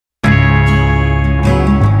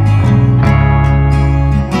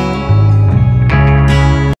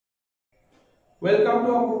Welcome to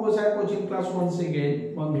Apurba sir coaching class once again.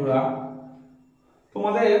 বন্ধুরা,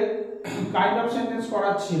 তোমাদের kind of sentence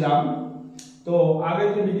করাচ্ছিলাম। তো আগে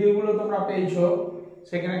যে ভিডিওগুলো তোমরা পেয়েছো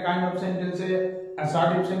সেখানে কাইন্ড অফ সেন্টেন্সে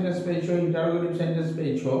অ্যাসার্টিভ সেন্টেন্স পেয়েছো, ইন্টারোগেটিভ সেন্টেন্স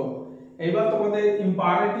পেয়েছো। এবার তোমাদের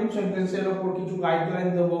ইম্পারেটিভ সেন্টেন্সের উপর কিছু গাইডলাইন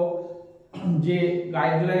দেবো, যে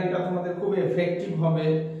গাইডলাইনটা তোমাদের খুব এফেক্টিভ হবে,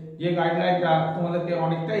 যে গাইডলাইনটা তোমাদেরকে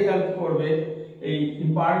অনেকটাই হেল্প করবে এই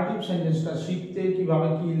ইম্পারেটিভ সেন্টেন্সটা শিখতে, কিভাবে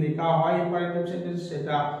কি লেখা হয় ইম্পারেটিভ সেন্টেন্স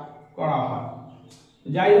সেটা করা হয়।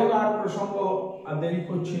 যাই হোক, আর প্রসঙ্গ আর দেরি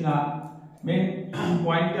করছি না, মেন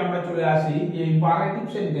পয়েন্টে আমরা চলে আসি। যে ইম্পারেটিভ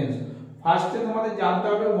সেন্টেন্স, ফার্স্টে তোমাদের জানতে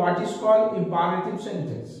হবে what is called imperative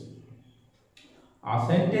sentence. A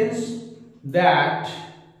sentence that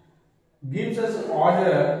gives us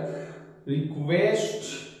order, request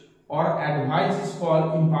or advice is called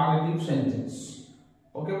imperative sentence.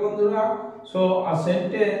 Okay বন্ধুরা, so a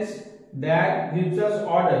sentence that gives us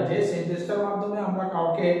order, যে সেন্টেন্সটার মাধ্যমে আমরা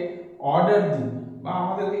কাউকে অর্ডার দিই বা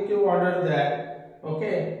আমাদেরকে কেউ অর্ডার দেয়,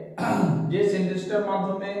 ওকে, যে সেন্টেন্সটার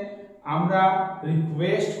মাধ্যমে আমরা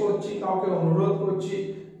রিকোয়েস্ট করছি, কাউকে অনুরোধ করছি,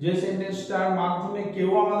 যে সেন্টেন্সটার মাধ্যমে কেউ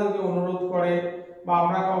আমাদেরকে অনুরোধ করে বা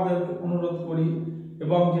আমরা কাউকে অনুরোধ করি,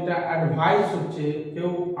 এবং যেটা অ্যাডভাইস হচ্ছে, কেউ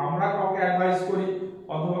আমরা কাউকে অ্যাডভাইস করি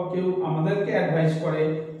অথবা কেউ আমাদেরকে অ্যাডভাইস করে,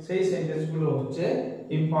 সেই সেন্টেন্সগুলো হচ্ছে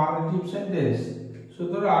ইম্পারেটিভ সেন্টেন্স।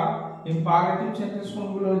 সুতরাং ইম্পারেটিভ সেন্টেন্স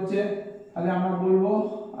কোনগুলো হচ্ছে, তাহলে আমরা বলবো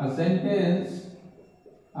a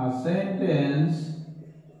sentence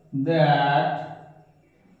that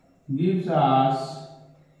gives us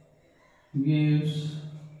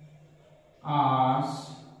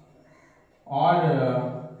order,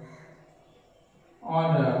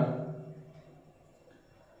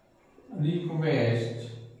 request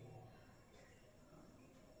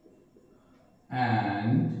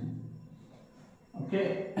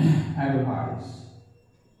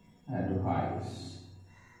and advice,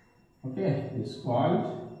 okay, is called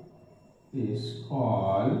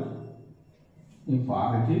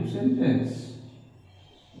imperative sentence.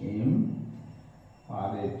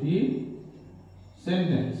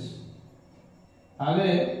 তাহলে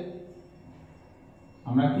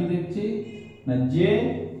আমরা কি দেখছি না, যে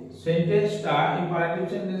সেন্টেন্সটা ইম্পারেটিভ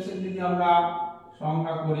সেন্টেন্সের যদি আমরা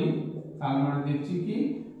সংজ্ঞা করি, তাহলে আমরা দেখছি কি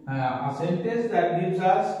a sentence that gives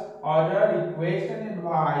us order, request and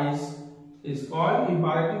advice is called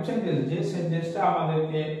imperative sentence. যে সেন্টেন্সটা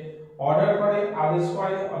আমাদেরকে অর্ডার করে, আদেশ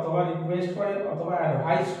করে, অথবা রিকোয়েস্ট করে, অথবা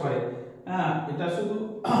অ্যাডভাইস করে। হ্যাঁ, এটা শুধু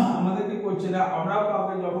আমাদেরকে করছে না, আমরাও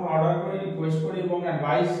কাউকে যখন অর্ডার করি, রিকোয়েস্ট করি এবং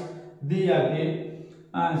অ্যাডভাইস দিই আর কি,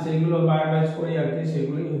 সেগুলো বা অ্যাডভাইস করি আর কি,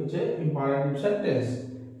 সেগুলোই হচ্ছে ইম্পারেটিভ সেন্টেন্স।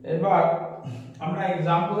 এবার আমরা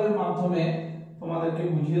এক্সাম্পলের মাধ্যমে তোমাদেরকে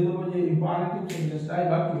বুঝিয়ে দেবো যে ইম্পারেটিভ সেন্টেন্সটা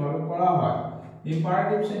এবার কিভাবে করা হয়।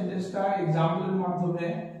 ইম্পারেটিভ সেন্টেন্সটা এক্সাম্পলের মাধ্যমে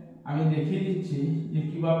আমি দেখিয়ে দিচ্ছি যে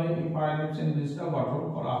কিভাবে ইম্পারেটিভ সেন্টেন্সটা গঠন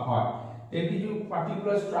করা হয়। এর কিছু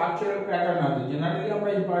পার্টিকুলার স্ট্রাকচারাল প্যাটার্ন আছে। জেনারেলি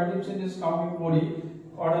আমরা ইম্পারেটিভ সেন্টেন্স কাউকে করি,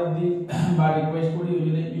 অর্ডার দিই বা রিকোয়েস্ট করি, ওই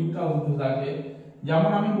জন্য ইউটা উঠে থাকে।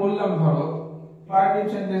 যেমন আমি বললাম, ধরো ইম্পারেটিভ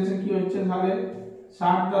সেন্টেন্সে কি হচ্ছে, তাহলে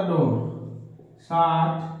শাট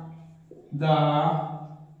দ্য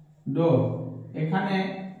ডোর। এখানে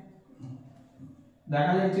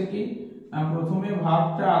দেখা যাচ্ছে কি, প্রথমে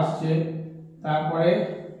ভার্বটা আসছে, তারপরে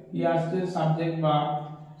কি আসছে, সাবজেক্ট বা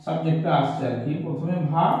সাবজেক্টটা আসছে আর কি। প্রথমে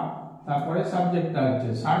ভার্ব, তারপরে সাবজেক্টটা হচ্ছে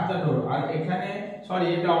শাট দ্য ডোর। আর এখানে সরি,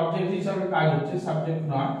 এটা অবজেক্ট হিসাবে কাজ হচ্ছে, সাবজেক্ট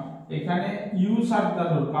নয়। এখানে ইউ শাট দ্য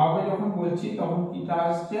ডোর, কাউকে যখন বলছি তখন কিটা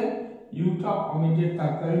আসছে, ইউটা অমিটেড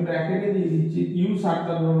থাকতে, আমি ব্র্যাকেটে দিয়ে দিচ্ছি। ইউ শাট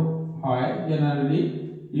দ্য ডোর হয় জেনারেলি,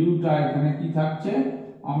 ইউটা এখানে কি থাকছে,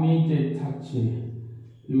 অমিটেড থাকছে,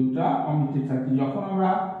 ইউটা অমিটেড থাকছে। যখন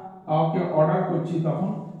আমরা কাউকে অর্ডার করছি তখন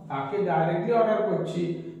তাকে ডাইরেক্টলি অর্ডার করছি,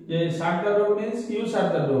 যে শাট the door means you shut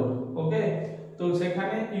the door, ওকে। তো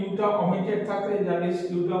সেখানে ইউটা অমিটেড থাকলে জানি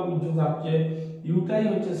ইউটা উজ্জ্ব থাকছে, ইউটাই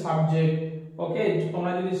হচ্ছে সাবজেক্ট, ওকে।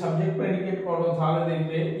 তোমরা যদি সাবজেক্ট প্রেডিকেট করো তাহলে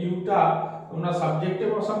দেখবে ইউটা তোমরা সাবজেক্টে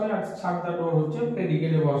বসাবে আর শাট দ্য ডোর হচ্ছে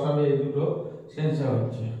প্রেডিকেটে বসাবে, এই দুটো সেন্সে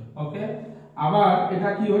হচ্ছে, ওকে। আবার এটা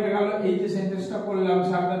কি হয়ে গেল, এই যে সেন্টেন্সটা করলাম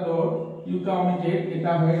শাট দ্য ডোর, ইউটা অমিটেড,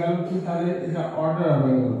 এটা হয়ে গেল কি, তাহলে এটা অর্ডার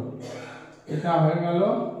হয়ে গেল, এটা হয়ে গেল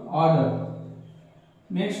অর্ডার।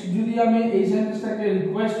 নেক্সট যদি আমি এই সেন্টেন্সটাকে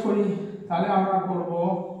রিকোয়েস্ট করি, তাহলে আমরা করব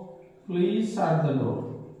please shut the door,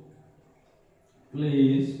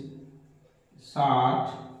 please shut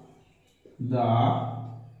the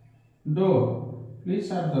door, please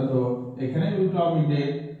shut the door. এখানে ইউটা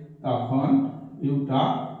অমিটেড, তখন ইউটা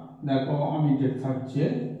দেখো অমিটেড থাকছে,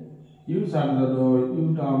 you shut the door,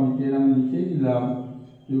 Yuta omitted আমি লিখে দিলাম,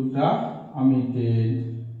 ইউটা অমিটেড,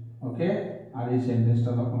 ওকে। আর এই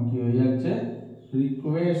সেন্টেন্সটা তখন কি হয়ে যাচ্ছে,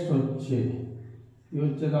 রিকোয়েস্ট হচ্ছে, কি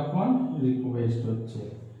হচ্ছে তখন রিকোয়েস্ট হচ্ছে।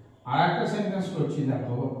 আর একটা সেন্টেন্স করছি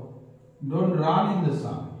দেখো, don't run in the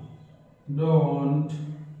sun, don't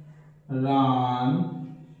run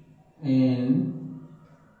in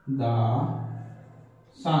the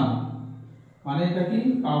sun, মানে এটা কি,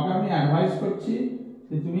 কাউকে আমি অ্যাডভাইস করছি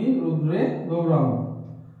যে তুমি রোদ্রে দৌড়াও।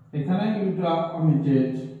 এখানে ইউটা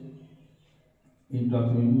অমিটেড, ইউটা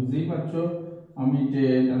তুমি বুঝতেই পারছো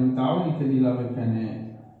অমিটেড, আমি তাও লিখে দিলাম এখানে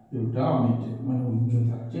ইউটা অমিটেড, মানে উজ্জ্ব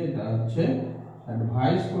থাকছে, এটা হচ্ছে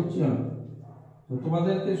অ্যাডভাইস করছি আমি। তো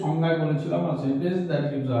তোমাদেরকে সংজ্ঞায় বলেছিলাম a sentence that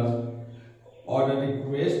gives us order,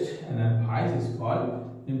 request and advice is called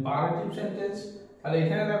imperative sentence। তাহলে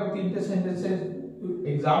এখানে দেখো তিনটে সেন্টেন্সের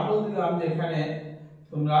এক্সাম্পল দিলাম, যেখানে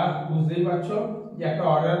তোমরা বুঝতেই পারছো যে একটা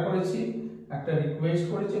অর্ডার করেছি, একটা রিকোয়েস্ট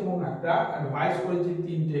করেছি এবং একটা অ্যাডভাইস করেছি।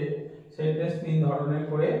 তিনটে সেন্টেন্স তিন ধরনের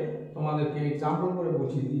করে তোমাদেরকে এক্সাম্পল করে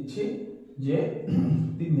বুঝিয়ে দিচ্ছি যে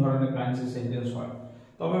তিন ধরনের কাইন্ডসের সেন্টেন্স হয়।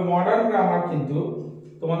 তবে মডার্ন গ্রামার কিন্তু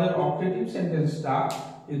তোমাদের অবজেক্টিভ সেন্টেন্সটা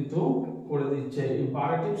কিন্তু করে দিচ্ছে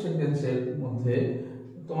ইম্পারেটিভ সেন্টেন্সের মধ্যে।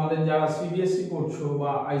 তোমাদের যারা সিবিএসই পড়ছো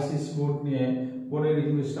বা আইসিএসই বোর্ড নিয়ে বোর্ডের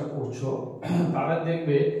ইংলিশটা পড়ছো, তারা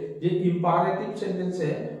দেখবে যে ইম্পারেটিভ সেন্টেন্সে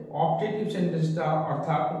অবজেক্টিভ সেন্টেন্সটা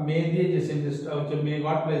অর্থাৎ মে দিয়ে যে সেন্টেন্সটা হচ্ছে মে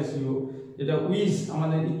গড ব্লেস ইউ, যেটা উইশ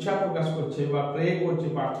আমাদের ইচ্ছা প্রকাশ করছে বা প্রে করছে,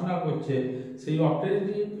 প্রার্থনা করছে, সেই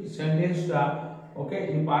অবজেক্টিভ সেন্টেন্সটা ওকে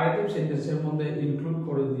ইম্পারেটিভ সেন্টেন্সের মধ্যে ইনক্লুড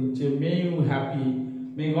করে দিচ্ছে। May you happy,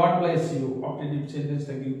 may God bless you, objective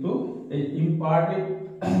সেন্টেন্সটা কিন্তু এই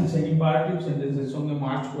ইম্পারেটিভ সেন্টেন্সের সঙ্গে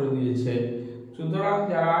মার্চ করে দিয়েছে। সুতরাং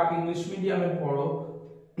যারা ইংলিশ মিডিয়ামে পড়ো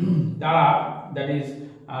তারা, দ্যাট ইজ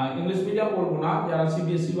ইংলিশ মিডিয়াম পড়বো না, যারা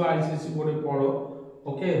সিবিএসই বা আইসিএসই বোর্ডে পড়ো,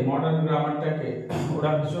 ওকে মডার্ন গ্রামারটাকে ওরা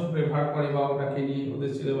ভীষণ প্রেফার করে বা ওটাকে নিয়ে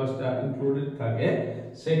ওদের সিলেবাসটা ইনক্লুডেড থাকে,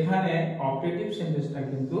 সেখানে অবজেক্টিভ সেন্টেন্সটা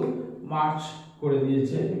কিন্তু মার্চ করে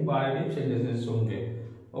দিয়েছে ইম্পারেটিভ সেন্টেন্সের সঙ্গে।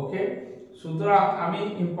 ওকে, সুতরাং আমি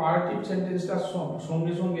ইম্পারেটিভ সেন্টেন্সটার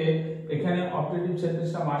সঙ্গে সঙ্গে এখানে অবজেক্টিভ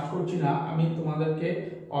সেন্টেন্সটা মার্চ করছি না, আমি তোমাদেরকে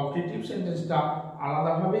অবজেক্টিভ সেন্টেন্সটা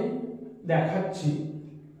আলাদাভাবেই দেখাচ্ছি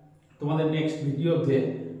তোমাদের নেক্সট ভিডিওতে।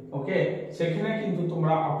 ওকে, সেখানে কিন্তু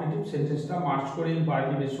তোমরা অবজেক্টিভ সেন্টেন্সটা মার্চ করে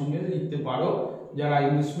ইম্পারেটিভের সঙ্গে লিখতে পারো। যারা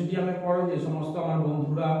ইংলিশ মিডিয়ামে পড়ো, যে সমস্ত আমার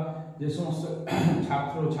বন্ধুরা, যে সমস্ত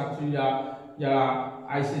ছাত্র ছাত্রীরা যারা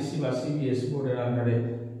আইসিএসই বা সিবিএসই বোর্ডের আন্ডারে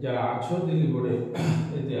যারা আছো, দিল্লি বোর্ডে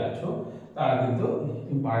এতে আছো, তারা কিন্তু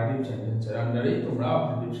ইম্পারেটিভ সেন্টেন্সের আন্ডারেই তোমরা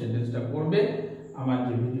অবজেক্টিভ সেন্টেন্সটা করবে। আমার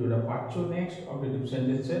যে ভিডিওটা পাচ্ছ নেক্সট অবজেক্টিভ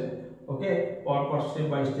সেন্টেন্সের, ওকে, পরপর স্টেপ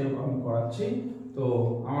বাই স্টেপ আমি করাচ্ছি। তো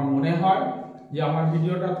আমার মনে হয় যে আমার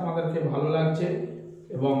ভিডিওটা তোমাদেরকে ভালো লাগছে,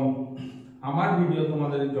 এবং আমার ভিডিও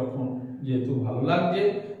তোমাদের যখন যেহেতু ভালো লাগছে,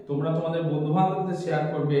 তোমরা তোমাদের বন্ধু বান্ধবদের শেয়ার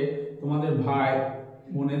করবে, তোমাদের ভাই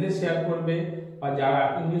বোনেদের শেয়ার করবে, বা যারা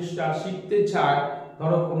ইংলিশটা শিখতে চায়,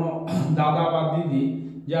 ধরো কোনো দাদা বা দিদি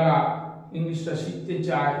যারা ইংলিশটা শিখতে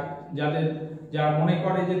চায়, যারা মনে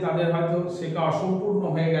করে যে তাদের হয়তো শেখা অসম্পূর্ণ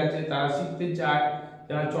হয়ে গেছে, তারা শিখতে চায়,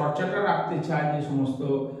 যারা চর্চাটা রাখতে চায়, যে সমস্ত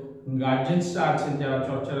গার্জেন্সরা আছেন যারা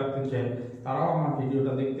চর্চা রাখতে চায়, তারাও আমার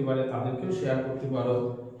ভিডিওটা দেখতে পারে, তাদেরকেও শেয়ার করতে পারো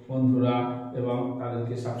বন্ধুরা, এবং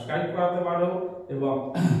তাদেরকে সাবস্ক্রাইব করাতে পারো, এবং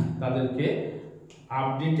তাদেরকে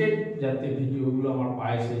আপডেটেড যাতে ভিডিওগুলো আমার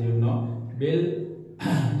পায় সেই জন্য বেল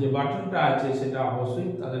যে বাটনটা আছে সেটা অবশ্যই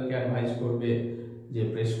তাদেরকে অ্যাডভাইস করবে যে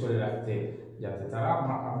প্রেস করে রাখতে, যাতে তারা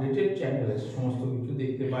আমার আপডেটেড চ্যানেলে সমস্ত কিছু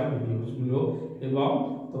দেখতে পায় ভিডিওসগুলো, এবং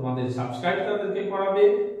তোমাদের সাবস্ক্রাইব তাদেরকে করাবে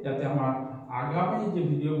যাতে আমার আগামী যে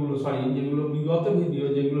ভিডিওগুলো, যেগুলো বিগত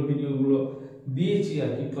ভিডিওগুলো দিয়েছি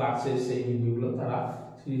আর কি ক্লাসে, সেই ভিডিওগুলো তারা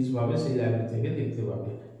সিরিজভাবে সেই লাইব্রেরি থেকে দেখতে পাবে,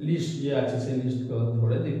 লিস্ট যে আছে সেই লিস্টগুলো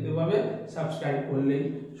ধরে দেখতে পাবে সাবস্ক্রাইব করলেই।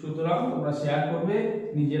 সুতরাং তোমরা শেয়ার করবে,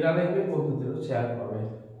 নিজেরা দেখবে, বন্ধুদেরও শেয়ার করবে।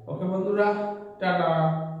 ওকে বন্ধুরা, টাটা।